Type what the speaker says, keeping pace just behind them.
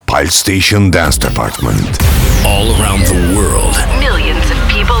PALSTATION Dance Department. All around the world, millions of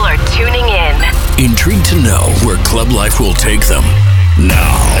people are tuning in. Intrigued to know where club life will take them.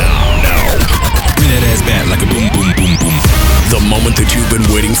 Now. Bring that ass back like a boom, boom, boom, boom. The moment that you've been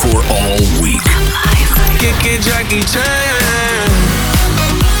waiting for all week. Jackie Chan.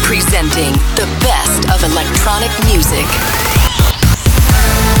 Presenting the best of electronic music.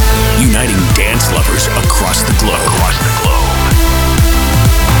 Uniting dance lovers across the globe.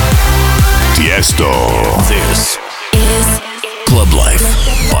 Tiesto. This is Club Life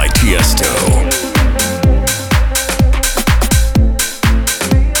by Tiesto.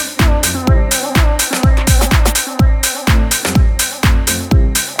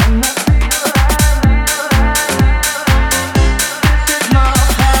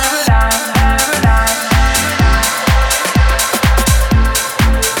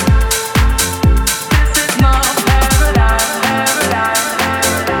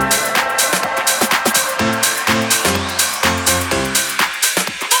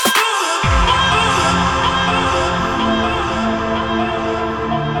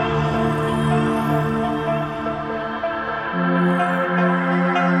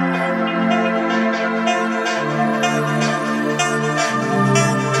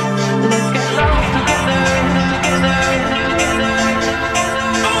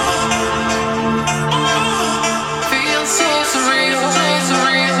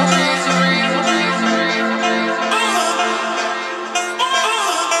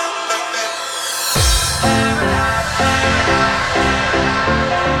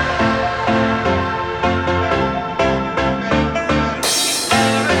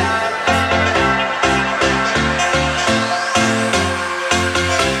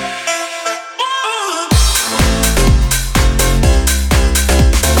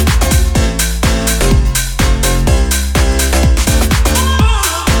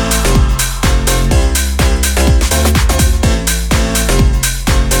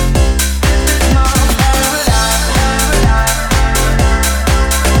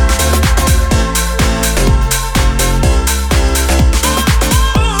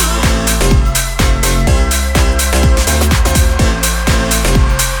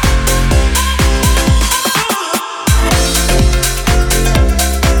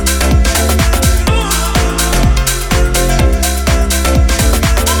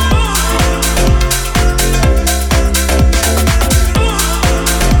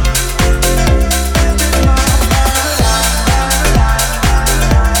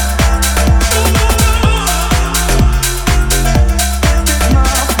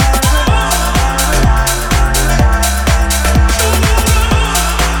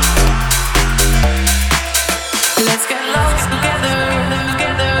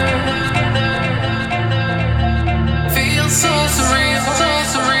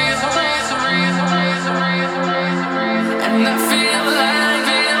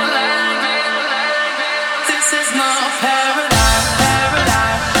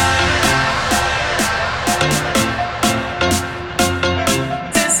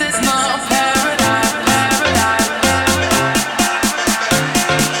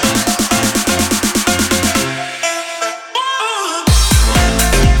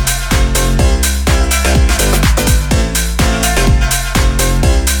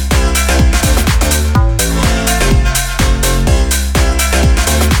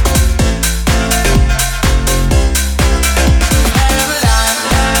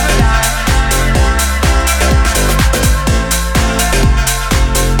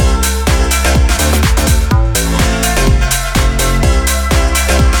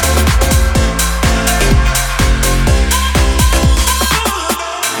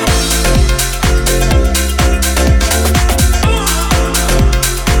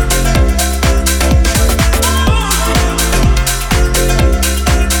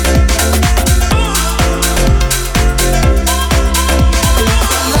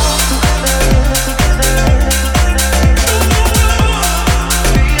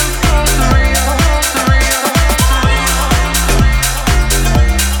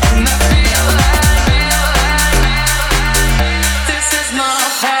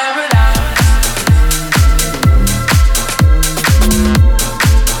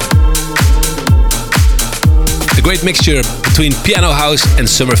 Mixture between piano house and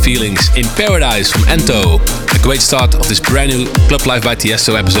summer feelings in Paradise from Ento. A great start of this brand new Club Life by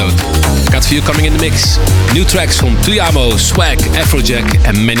Tiesto episode. Got for you coming in the mix new tracks from Tuyamo, Swag, Afrojack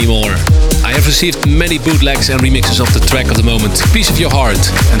and many more. I have received many bootlegs and remixes of the track of the moment, Piece of Your Heart,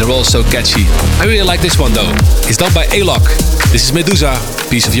 and they're all so catchy. I really like this one though. It's done by Alok. This is Medusa,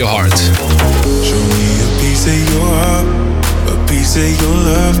 Piece of Your Heart. Show me a piece of your heart, a piece of your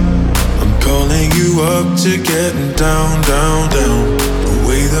love. I'm calling you up to getting down, down, down. The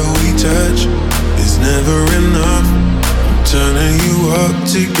way that we touch is never enough. I'm turning you up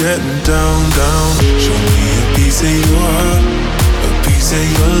to getting down, down. Show me a piece of your heart, a piece of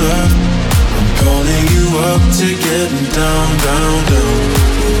your love. I'm calling you up to getting down, down, down.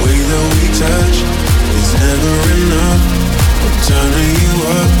 The way that we touch is never enough. I'm turning you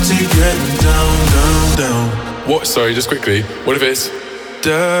up to getting down, down, down. What? Sorry, just quickly. What if it's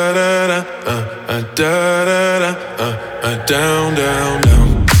da da da da da da down, down,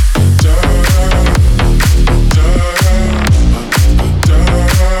 down.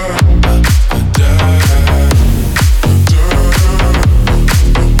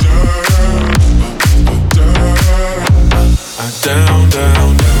 Down,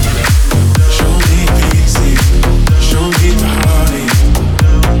 down, down. Show me easy, show me party.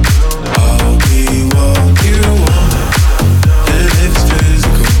 I'll be what you want, and it's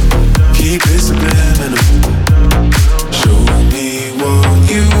physical. Keep it subliminal. Show me what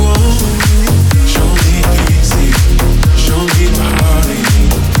you want. Show me easy, show me party.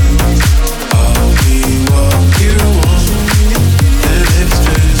 I'll be what you want, and it's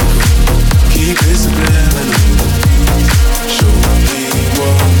physical. Keep it subliminal. Show me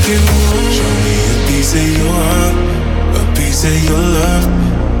what you want. Show me a piece of your heart, a piece of your love.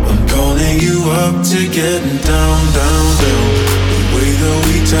 I'm calling you up to getting down, down, down. The way that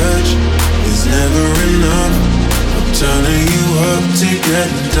we touch is never enough. I'm turning you up to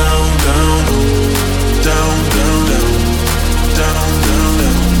getting down, down, down, down, down, down,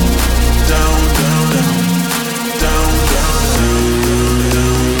 down, down, down, down,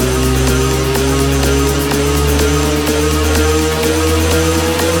 down,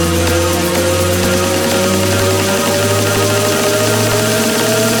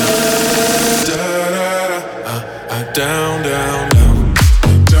 down, down, down, down.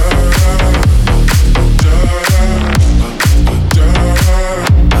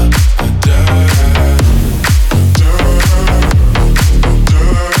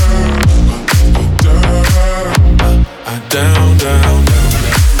 Down, down, down.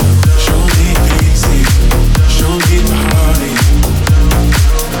 Show me easy, show me party.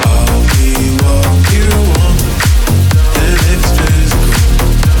 I'll be what you want, and it's physical.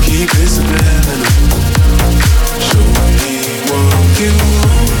 Keep it subliminal. Show me what you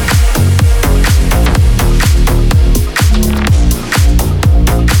want.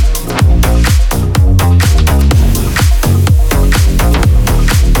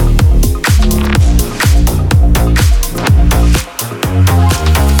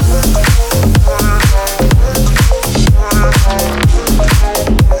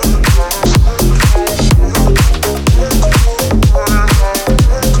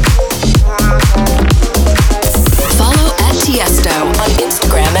 Follow at Tiesto on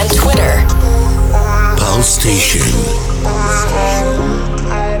Instagram and Twitter. PALSTATION.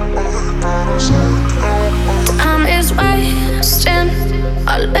 Time is wasting.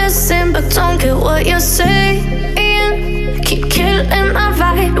 I listen but don't get what you're saying. Keep killing my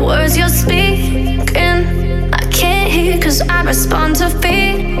right words you're speaking. I can't hear cause I respond to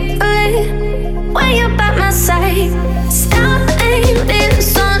feeling when you're by my side. Stop aiming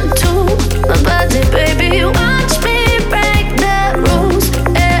sun to my body, baby. Watch me break the rules.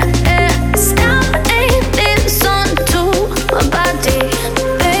 Stop aiming sun to my body.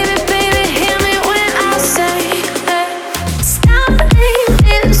 Baby, baby, hear me when I say stop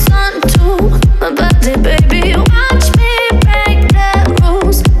aiming sun to my body, baby. Watch me break the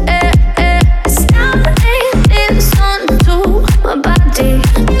rules. Stop aiming sun to my body.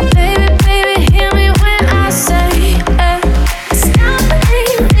 Baby, baby, hear me when I say stop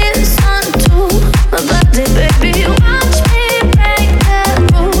aiming sun to my body, baby.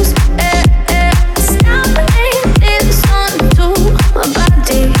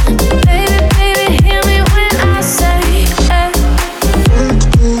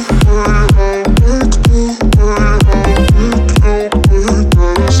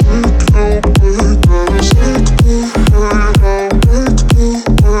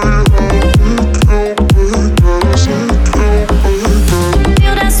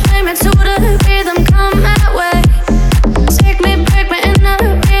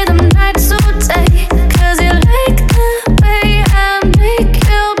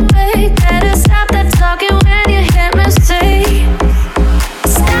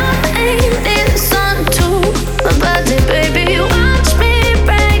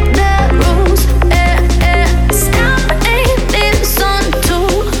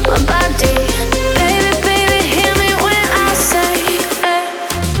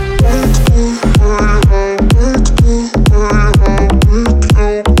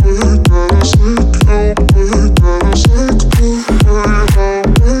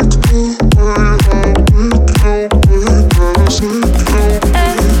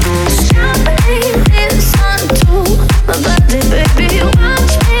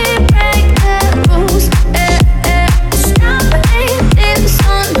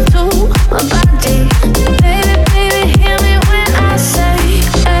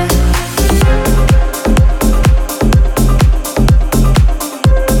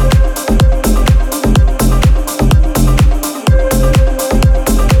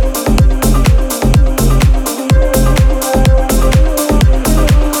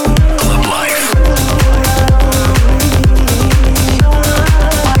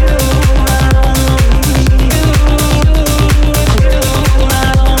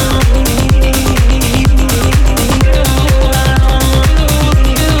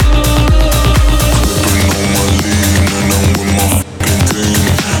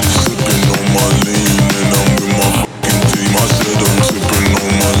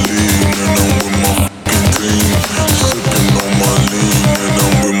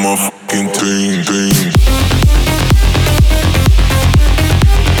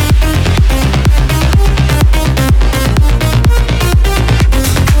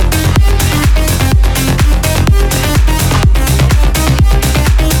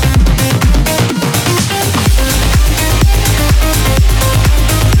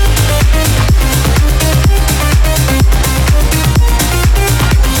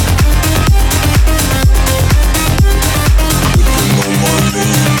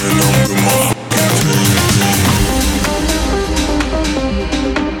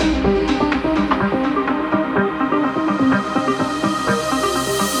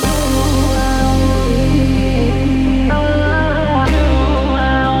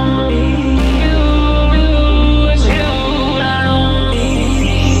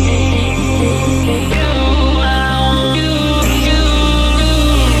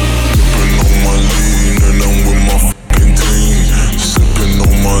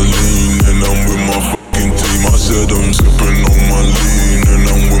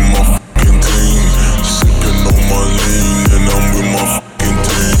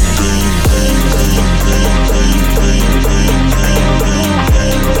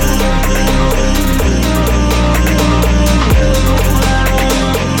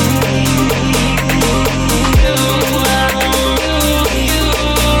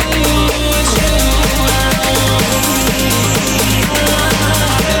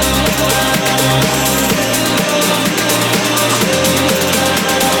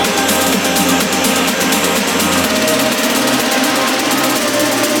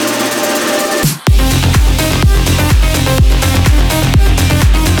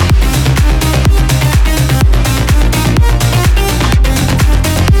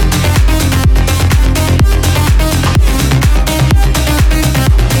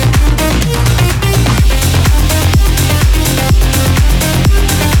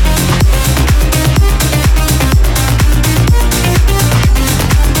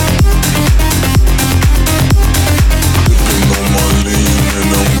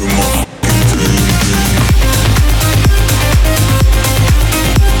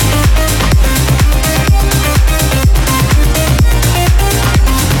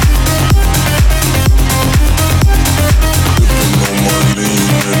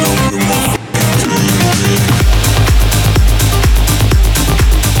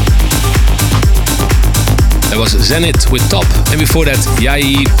 Zenit with Top, and before that,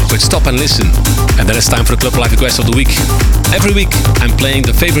 Yai with Stop and Listen. And then it's time for the Club Life Request of the Week. Every week, I'm playing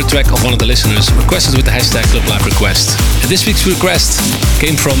the favorite track of one of the listeners requested with the hashtag Club Life Request. And this week's request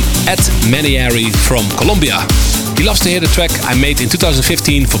came from @Manieri from Colombia. He loves to hear the track I made in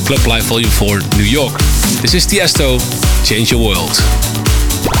 2015 for Club Life Volume 4 New York. This is Tiesto, Change Your World.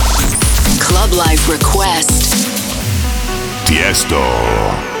 Club Life Request. Tiesto.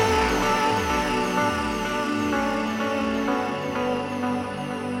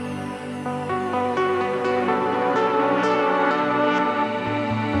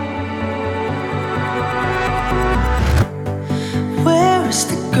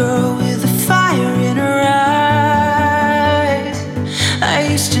 Girl with the fire in her eyes, I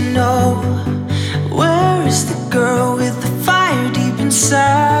used to know. Where is the girl with the fire deep inside?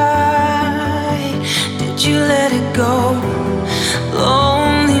 Did you let it go?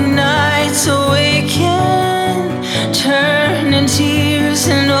 Lonely nights awaken, turn in tears,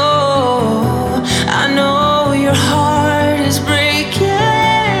 and oh, I know your heart is breaking.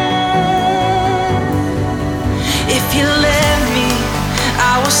 If you let me,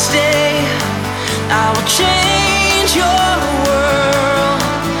 I will stay, I will change your world,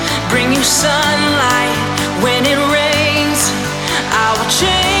 bring you sunlight when it rains. I will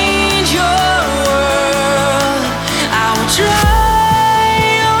change your world, I will dry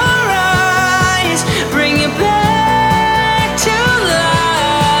your eyes, bring you back to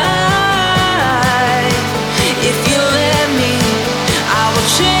life. If you let me, I will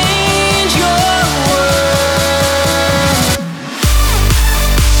change your world.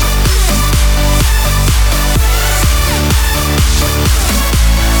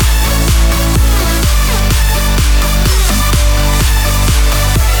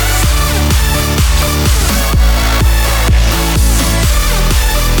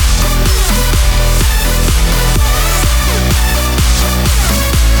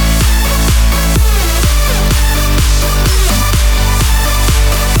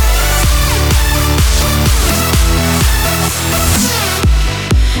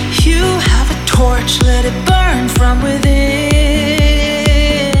 Let it burn from within.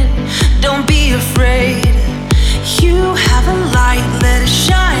 Don't be afraid. You have a light, let it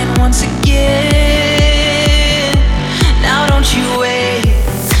shine once again. Now don't you wait.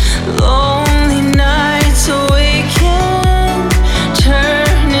 Lonely nights awaken,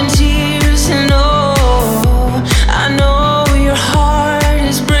 turn in tears, and oh, I know your heart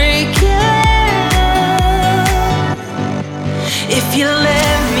is breaking. If you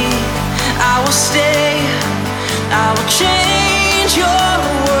let me, I will stay, I will change your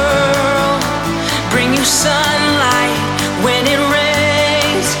world, bring you sunlight when it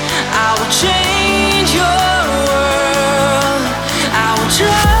rains. I will change your world, I will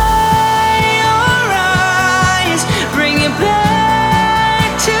dry your eyes, bring you back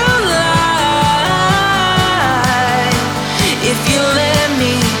to life. If you let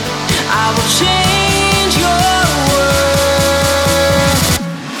me, I will change your world.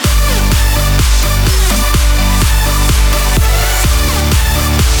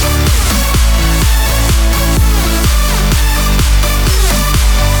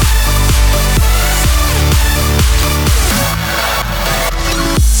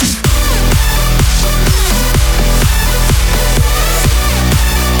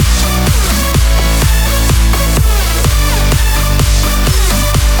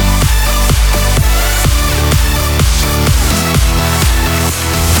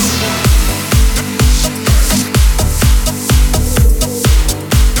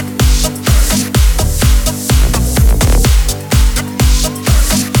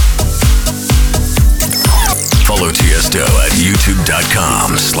 Follow Tiesto at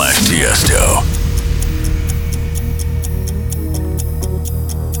youtube.com/Tiesto.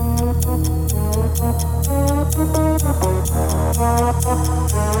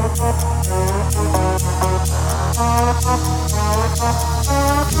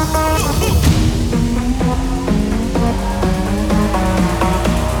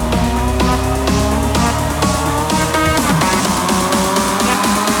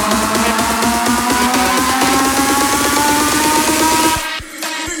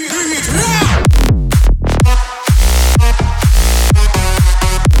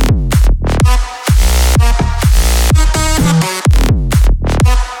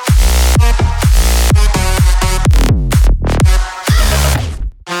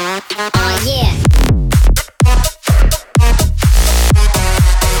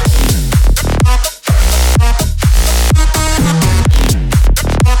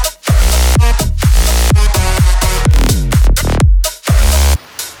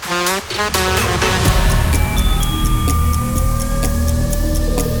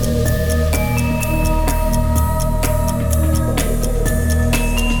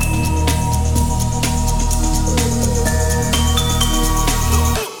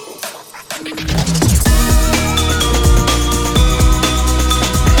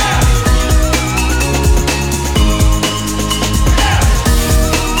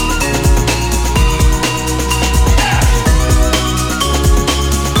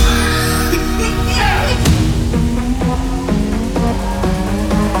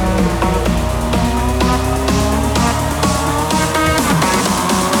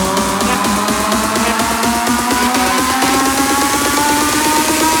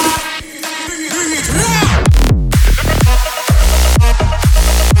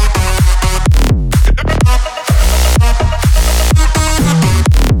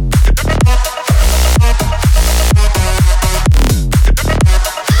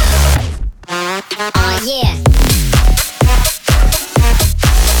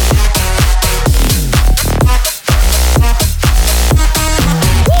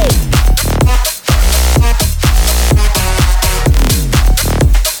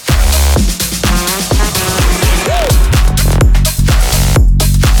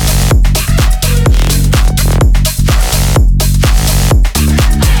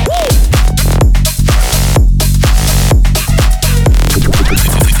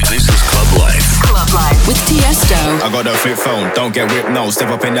 flip phone, don't get whipped, no. Step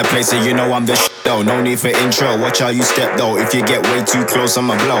up in that place and you know I'm the shit though. No need for intro, watch how you step though. If you get way too close,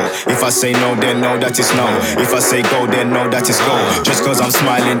 I'ma blow. If I say no, then know that it's no. If I say go, then know that it's go. Just cause I'm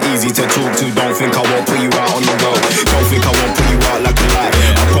smiling, easy to talk to. Don't think I won't put you out on the road. Don't think I won't put you out like a light.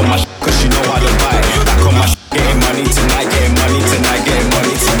 I put my cause you know how to buy. Back on my getting money tonight, getting money tonight, getting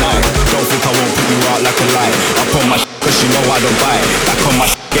money tonight. Don't think I won't put you out like a light. I put my cause you know how to buy. Back on my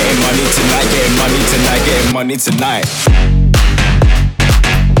getting money tonight, getting money tonight, getting money tonight.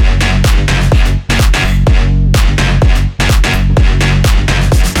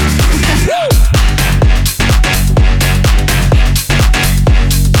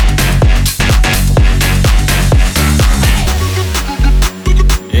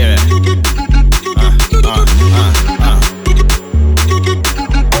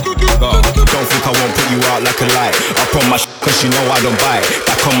 Like a light, up on my cause you know I don't buy.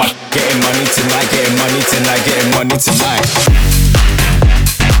 Back on my getting money tonight, getting money tonight, getting money tonight.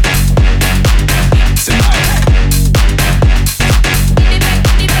 Tonight.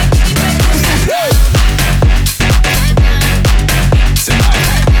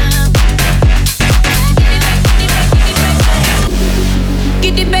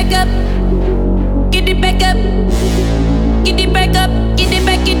 Get it back up, get it back up, get it back up, get it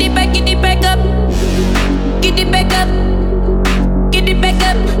back, get it back, get it back up. Get it back up, get it back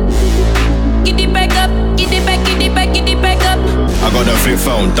up, get it back up, get it back, get it back, get it back up. I got a flip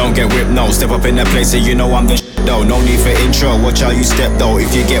phone, don't get whipped, no. Step up in that place and you know I'm the shit though. No need for intro, watch how you step though.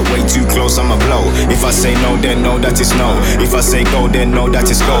 If you get way too close, I'ma blow. If I say no, then know that it's no. If I say go, then know that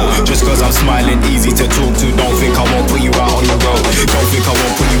it's go. Just cause I'm smiling, easy to talk to. Don't think I won't put you out on the road. Don't think I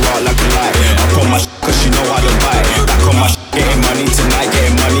won't put you out like a light. I put my cause you know how to buy. Back on my getting money tonight,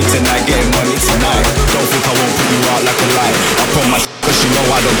 getting money tonight, getting money tonight. Don't think I won't put you out like a light. I put my cause you know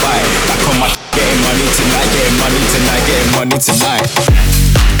I don't buy. Back on my getting money tonight, getting money tonight, getting money tonight.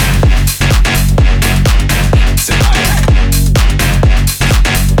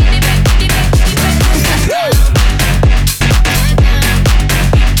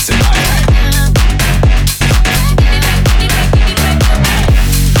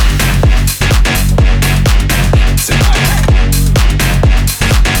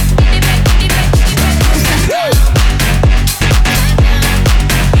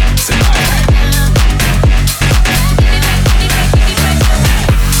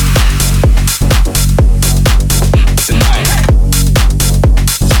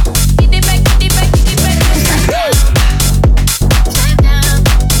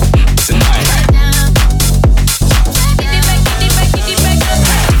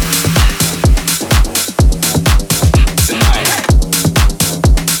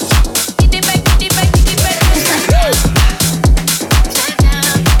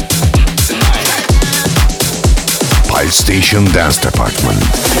 PALSTATION Dance Department.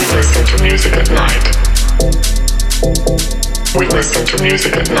 We listen to music at night. We listen to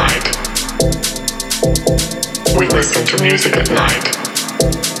music at night. We listen to music at night.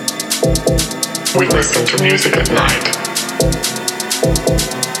 We listen to music at night.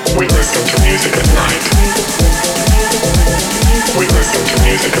 We listen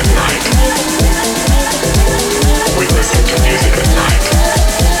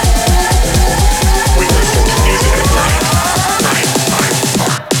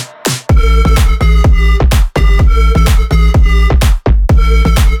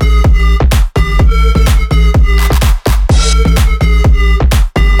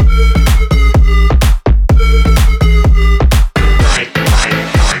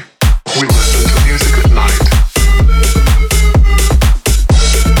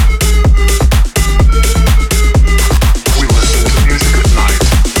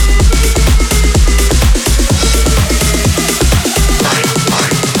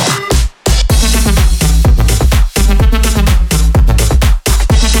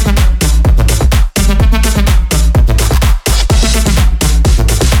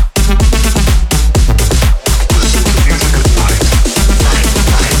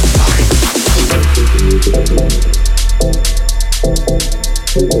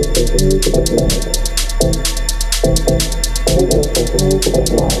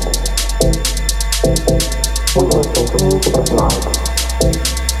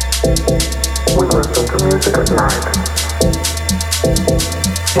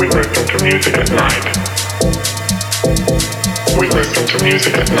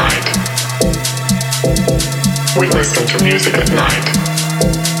to music at night.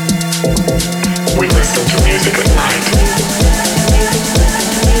 We listen to music at night.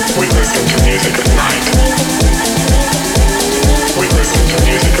 We listen to music at night. We listen to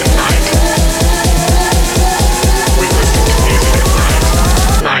music at night. We listen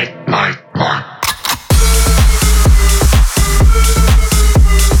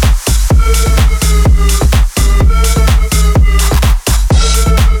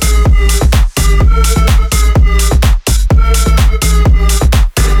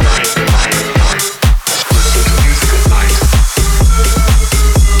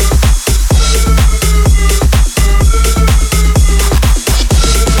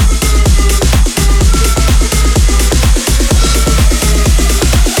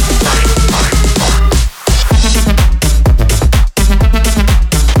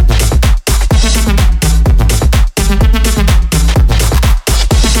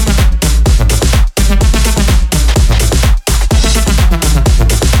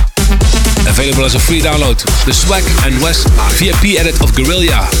available as a free download. The Swag and West VIP edit of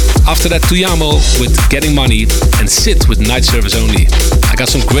Guerrilla. After that, Tuyamo with Getting Money and Sid with Night Service Only. I got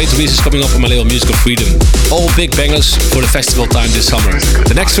some great releases coming up on my label Musical Freedom. All big bangers for the festival time this summer.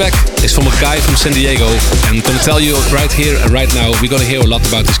 The next track is from a guy from San Diego, and I'm gonna tell you right here and right now, we're gonna hear a lot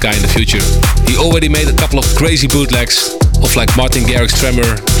about this guy in the future. He already made a couple of crazy bootlegs of like Martin Garrix's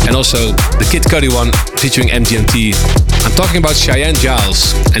Tremor and also the Kid Cudi one featuring MGMT. I'm talking about Cheyenne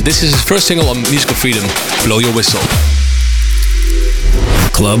Giles, and this is his first single on Musical Freedom, Blow Your Whistle.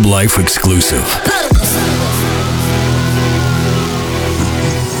 Club Life exclusive.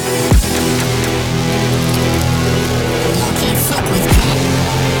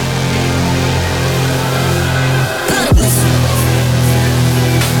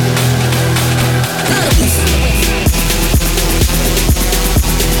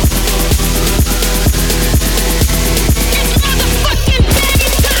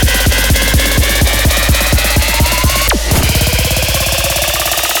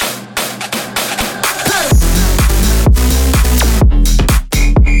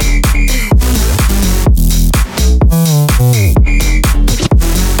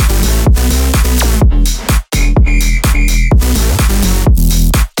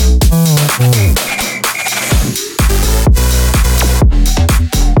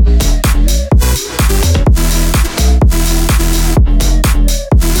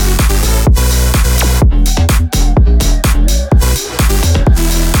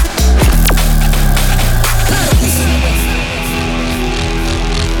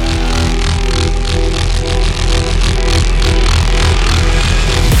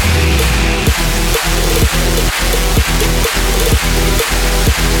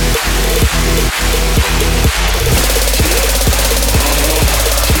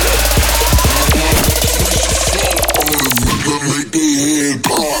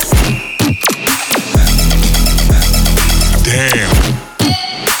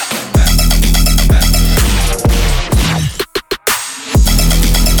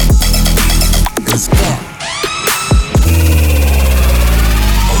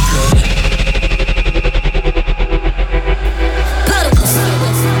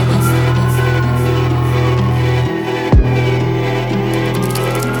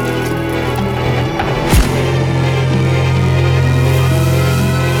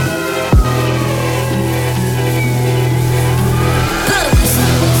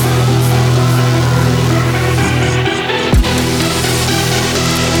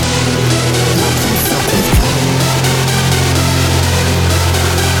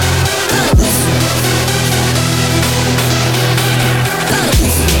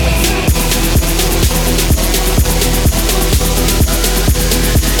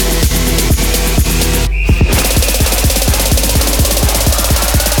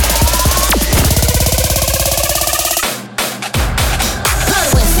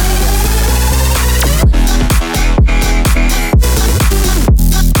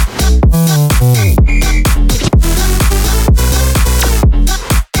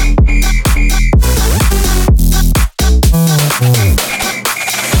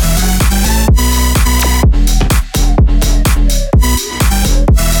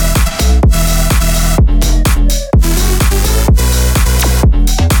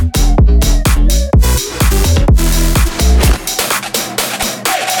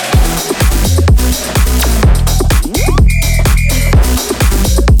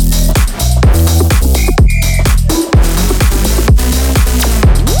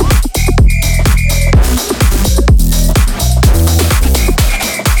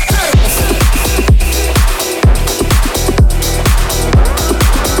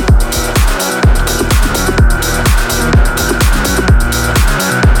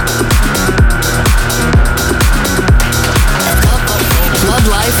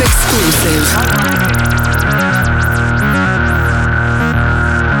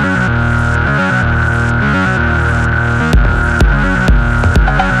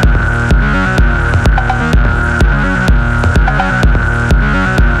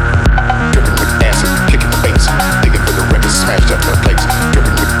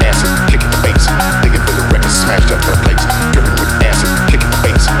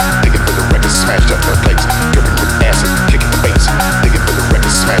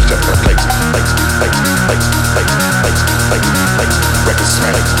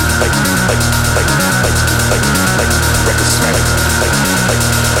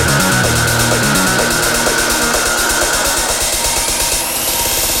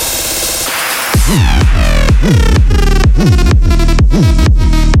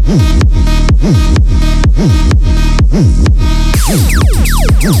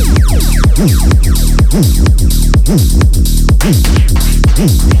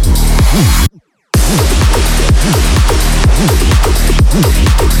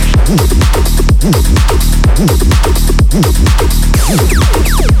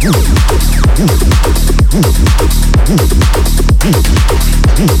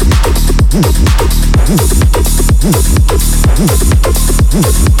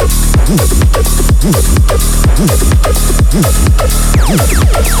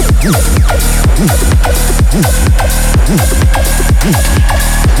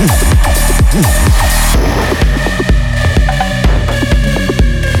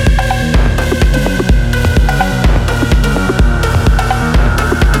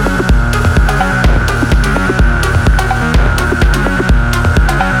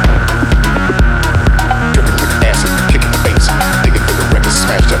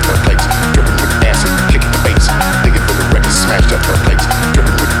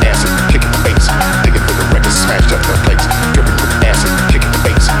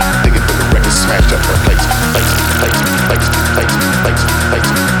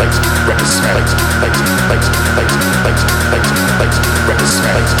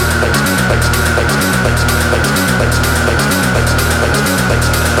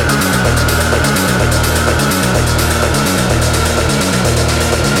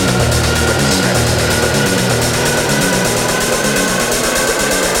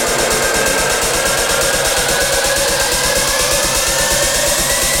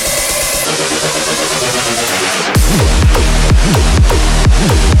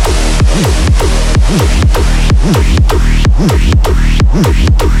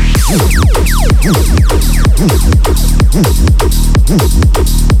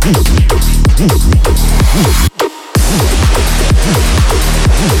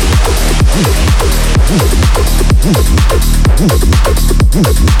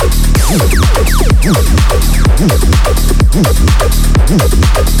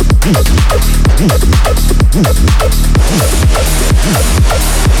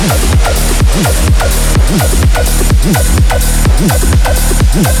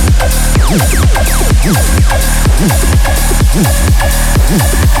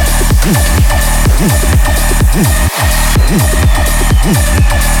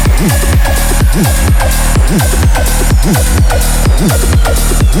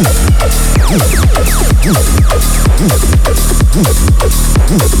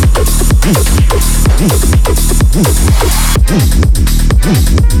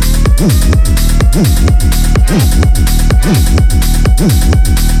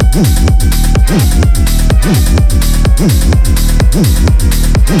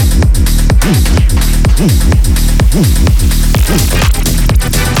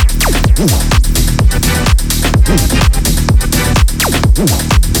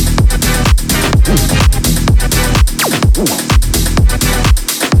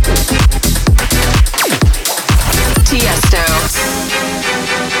 Tiesto.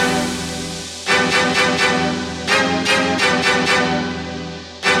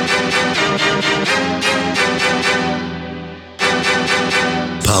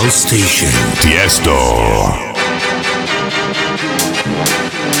 PALSTATION. Tiesto.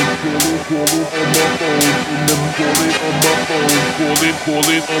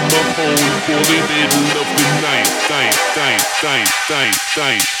 Calling on my phone, calling middle of the night,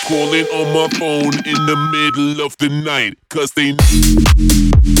 calling on my phone in the middle of the night, 'cause they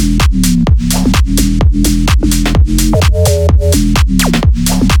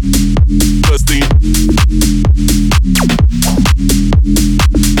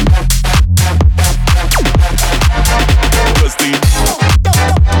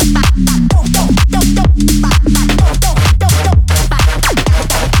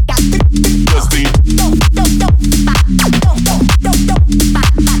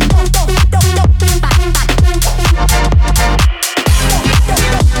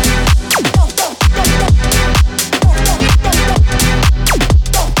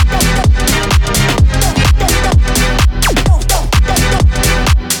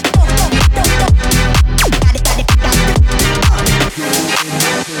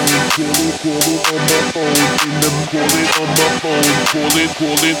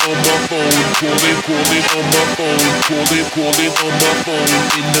calling on my phone, calling on my phone, calling on my phone,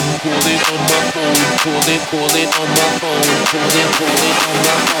 in the calling on my phone, calling on my phone, calling on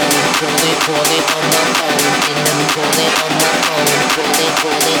my phone, calling on my phone, in the calling on my phone,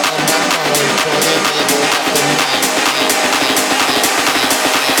 calling on my phone, calling middle of the night.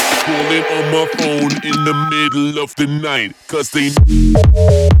 Calling on my phone in the middle of the night, 'cause they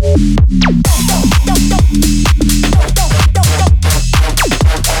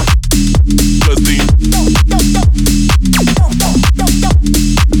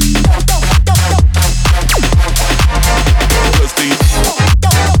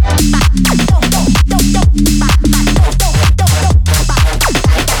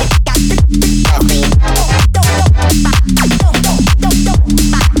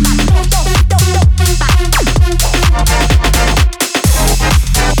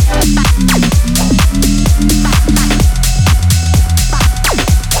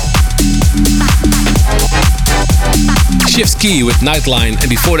Shift Key with Nightline, and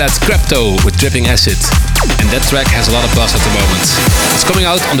before that Crypto with Dripping Acid. And that track has a lot of buzz at the moment. It's coming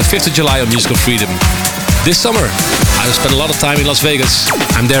out on the 5th of July on Musical Freedom. This summer, I will spend a lot of time in Las Vegas.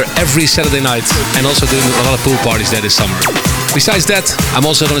 I'm there every Saturday night and also doing a lot of pool parties there this summer. Besides that, I'm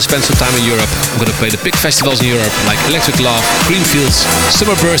also going to spend some time in Europe. I'm going to play the big festivals in Europe like Electric Love, Greenfields,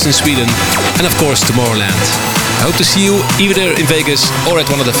 Summerburst in Sweden, and of course Tomorrowland. I hope to see you either there in Vegas or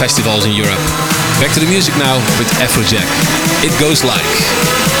at one of the festivals in Europe. Back to the music now with Afrojack. It goes like...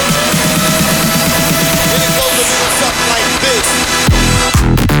 And it goes a little something like this.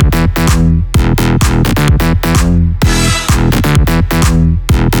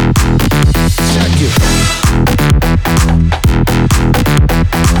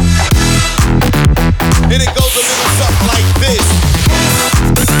 And it goes a little something like this.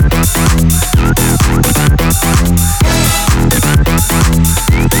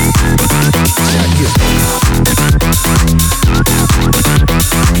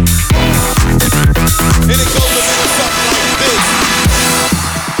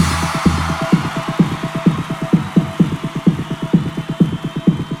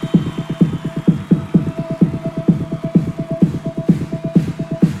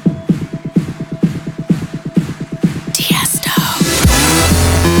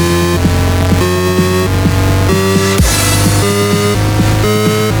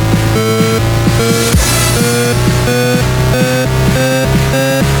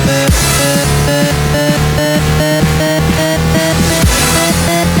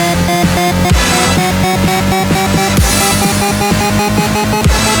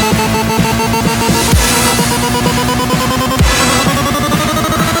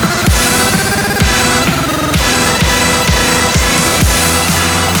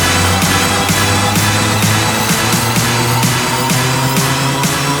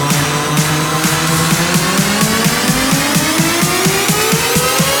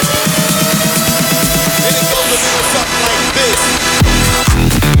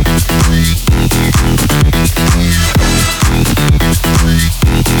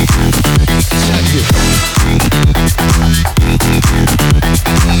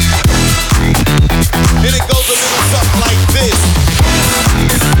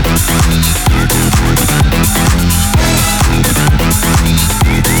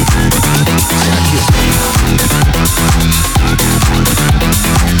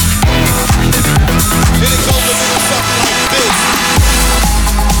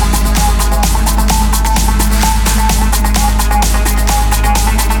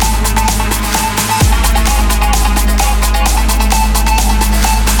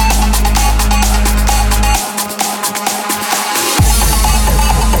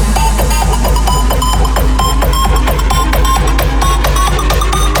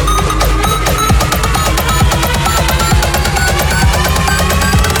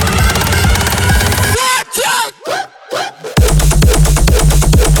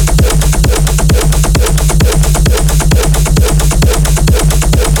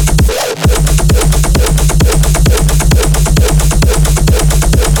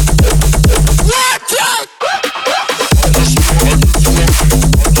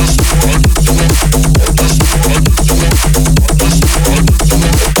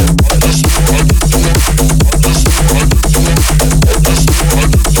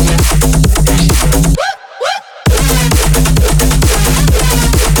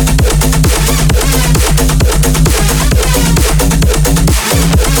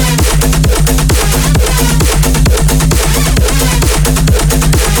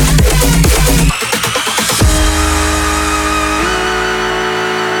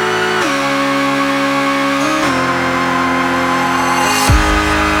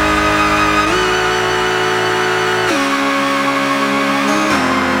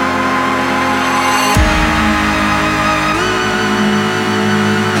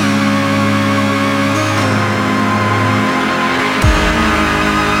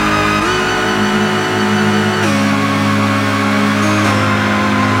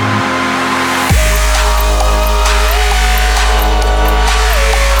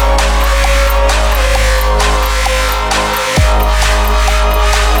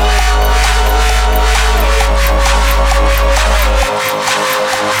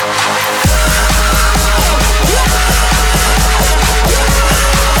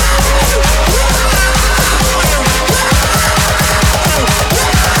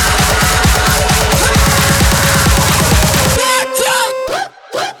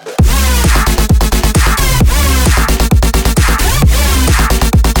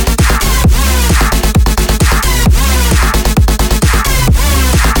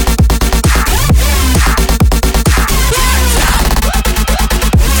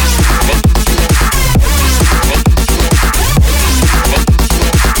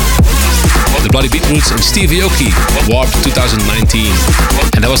 Bloody Beetroots and Steve Aoki, Warp 2019.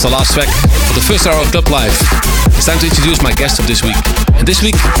 And that was the last track of the first hour of Club Life. It's time to introduce my guest of this week. And this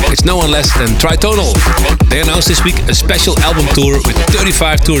week, it's no one less than Tritonal. They announced this week a special album tour with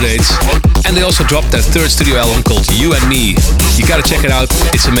 35 tour dates. And they also dropped their third studio album called You and Me. You gotta check it out,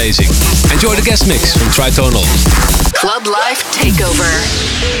 it's amazing. Enjoy the guest mix from Tritonal. Club Life Takeover.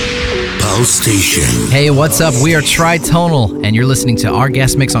 PALSTATION. Hey, what's up? We are Tritonal, and you're listening to our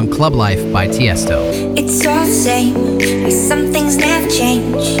guest mix on Club Life by Tiesto. It's all the same, and some things never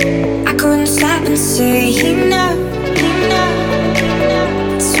change. I couldn't stop and say enough.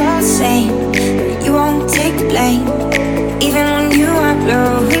 It's all the same, but you won't take the blame, even when you are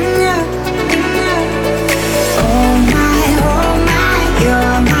blowing up. Oh my,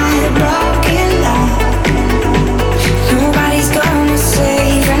 you're my broken love. Nobody's gonna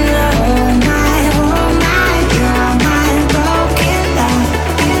save her now. Oh my, you're my broken love.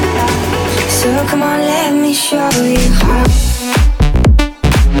 So come on, let me show you how.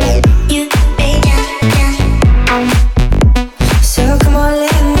 So come on,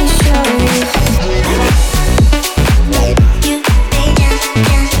 let me show you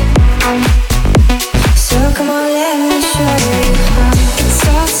So come on, let me show you how. It's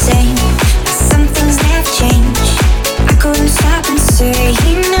all the same, but some things never change. I couldn't stop and say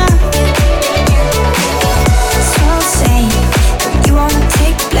enough. It's all the same, but you won't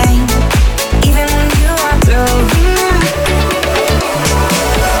take blame, even when you are blowing up.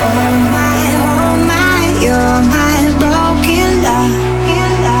 Oh my, you're my broken love.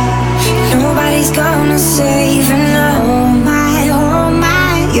 Nobody's gonna save her now. Oh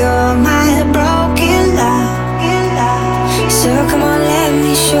my, you're my broken love. So come on, let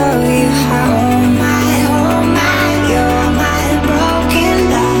me show you how. Oh my, you're my broken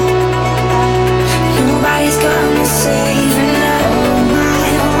love. Nobody's gonna save her now.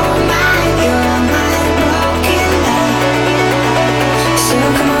 Oh my, you're my broken love. So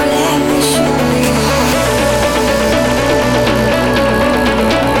come on, let me show you how.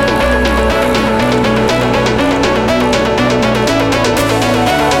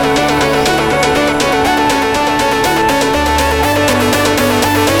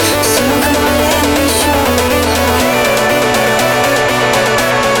 So come on, let me show you how.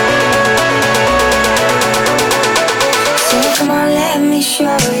 So come on, let me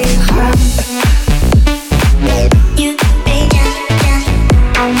show you how.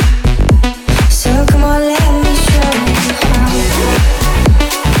 So come on, let me show you how.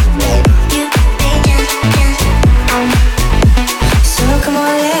 So come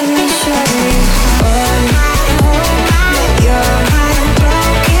on, let me show you how. Oh my, you're my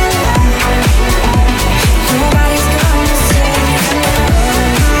broken love. Nobody's gonna save you.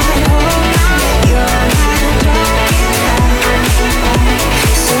 Oh my, you're my broken love.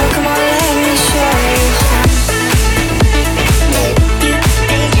 So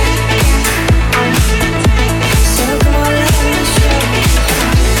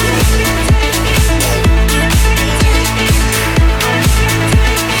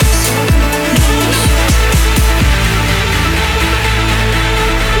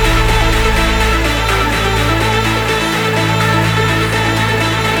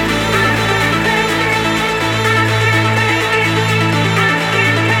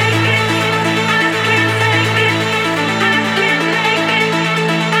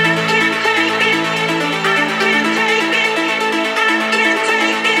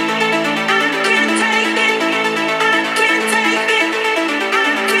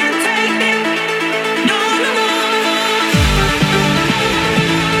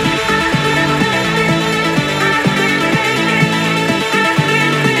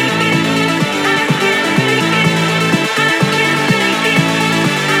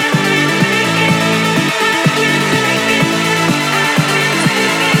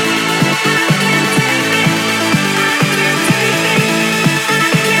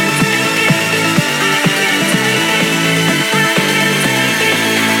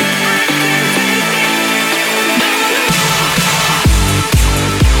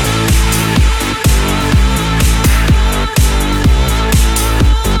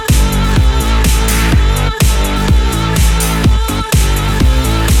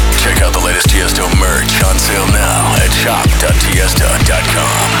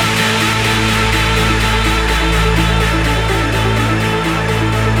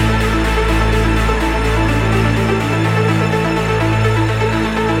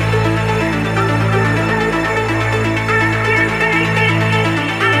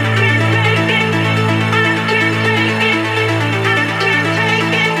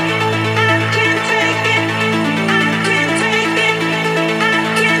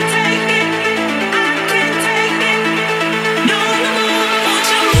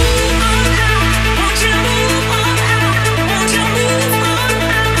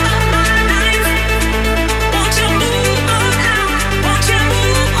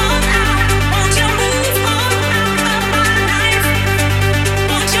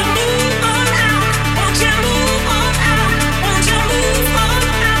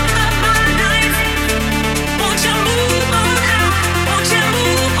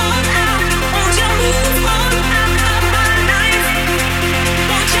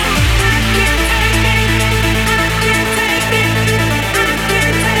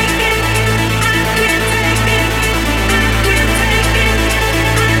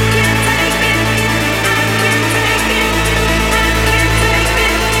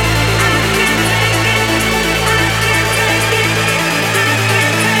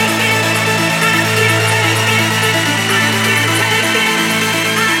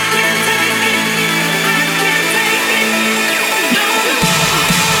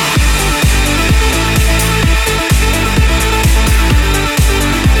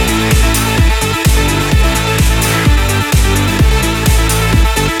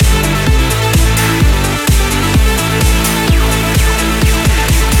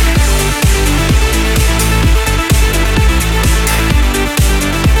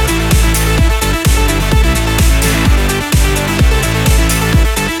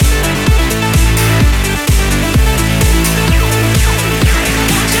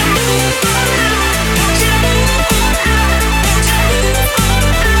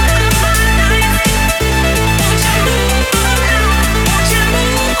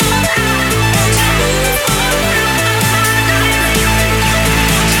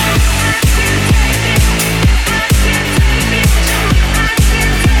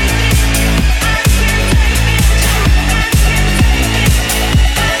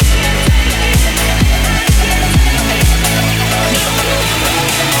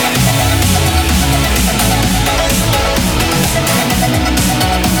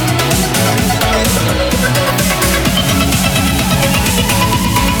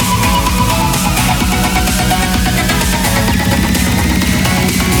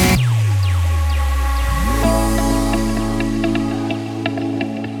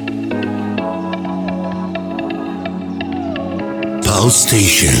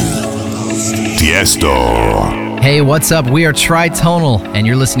PALSTATION. Tiesto. Hey, what's up? We are Tritonal, and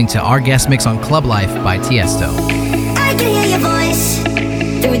you're listening to our guest mix on Club Life by Tiesto. I can hear your voice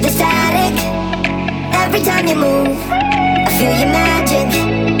through the static. Every time you move, I feel your magic.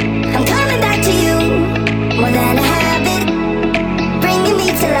 I'm coming back to you, more than a habit, bringing me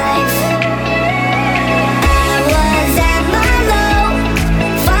to life. I was at my low,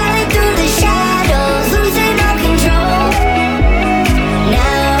 falling through the shadows, losing all control.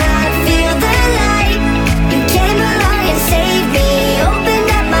 Now I feel the light. You came along and saved me, opened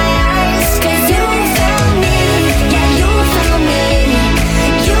up my eyes. 'Cause you found me, yeah, you found me.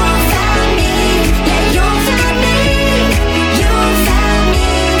 You found me, yeah, you found me. You found me,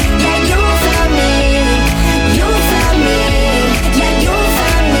 yeah, you found me. You found me, yeah, you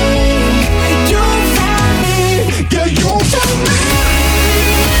found me. You found me, yeah, you found me.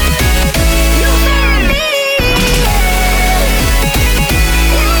 You found me.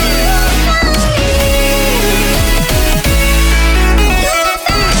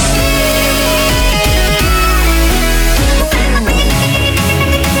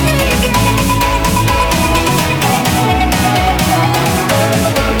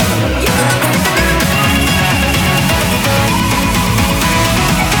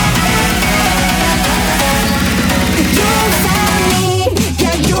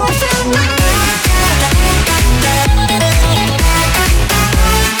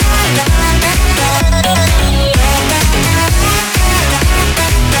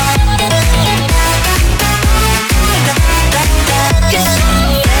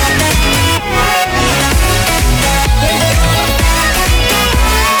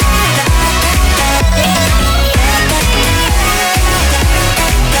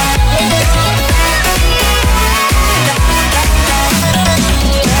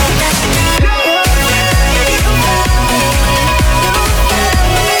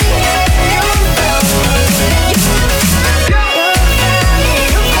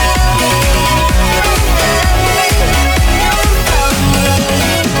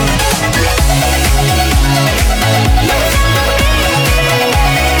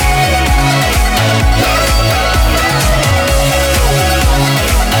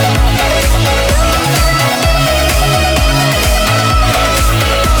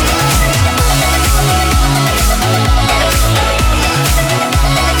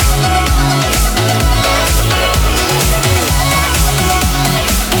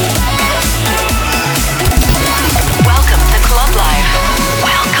 Welcome to Club Life.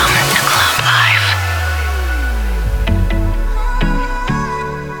 Welcome to Club Life.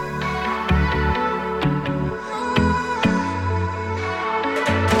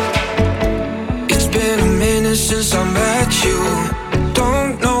 It's been a minute since I met you.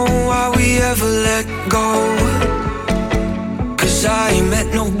 Don't know why we ever let go. 'Cause I ain't met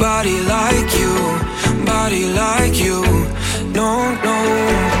nobody like you. Body like you. No, no.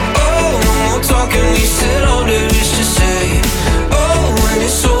 Oh, no more talking, we said all there is to say. Oh, when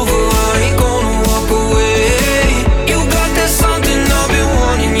it's over, I ain't gonna walk away. You got that something I've been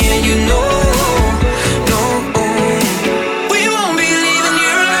wanting, yeah, you know. No, we won't be leaving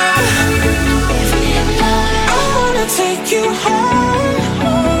here alone. I wanna take you home.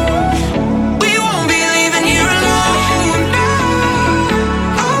 We won't be leaving here alone.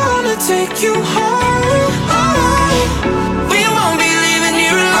 I wanna take you home. We won't be leaving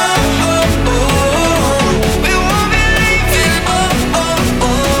here alone. We won't be leaving.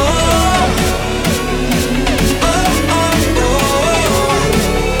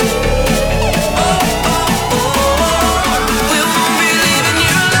 We won't be leaving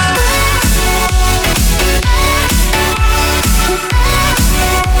here alone.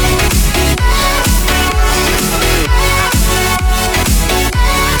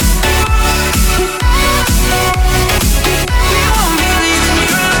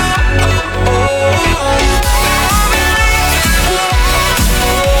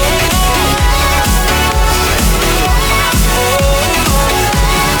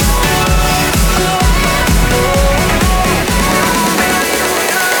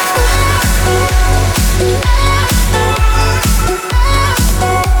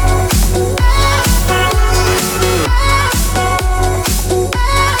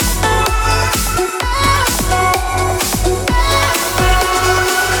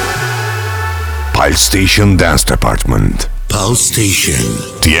 PALSTATION Dance Department.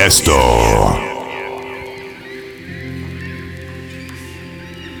 PALSTATION. Tiesto.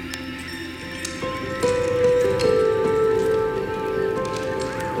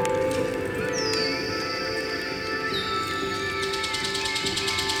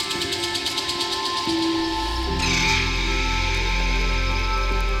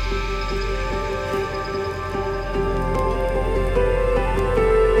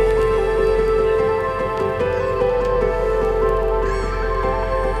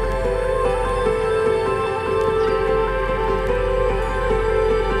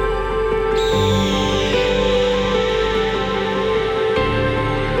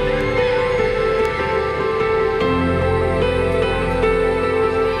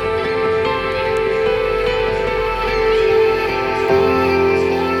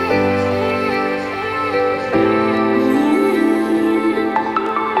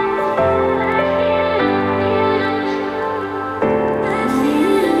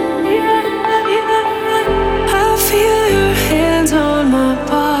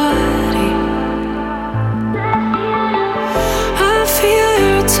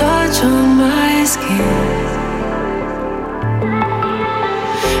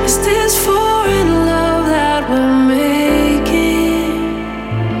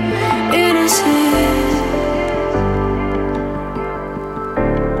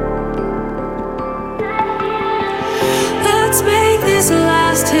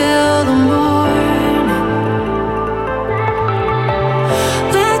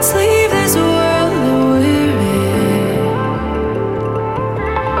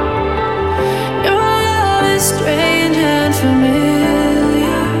 strange and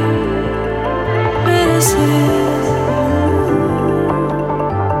familiar medicine.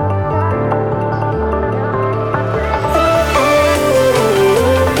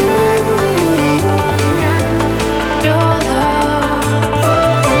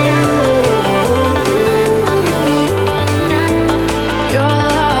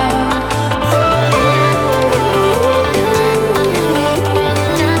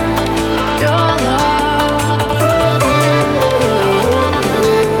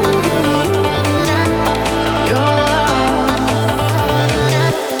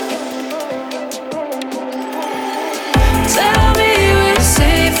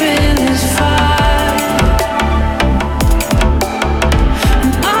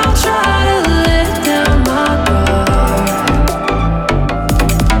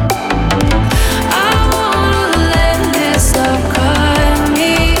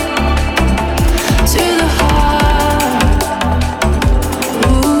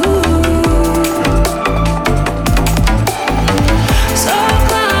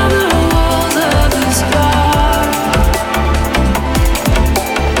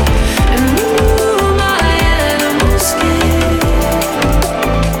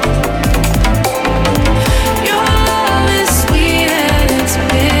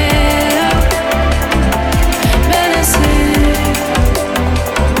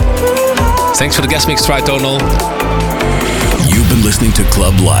 Thanks for the guest mix, Tritonal. You've been listening to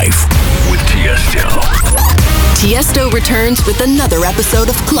Club Life with Tiesto. Tiesto returns with another episode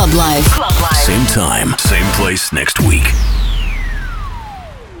of Club Life. Same time, same place next week.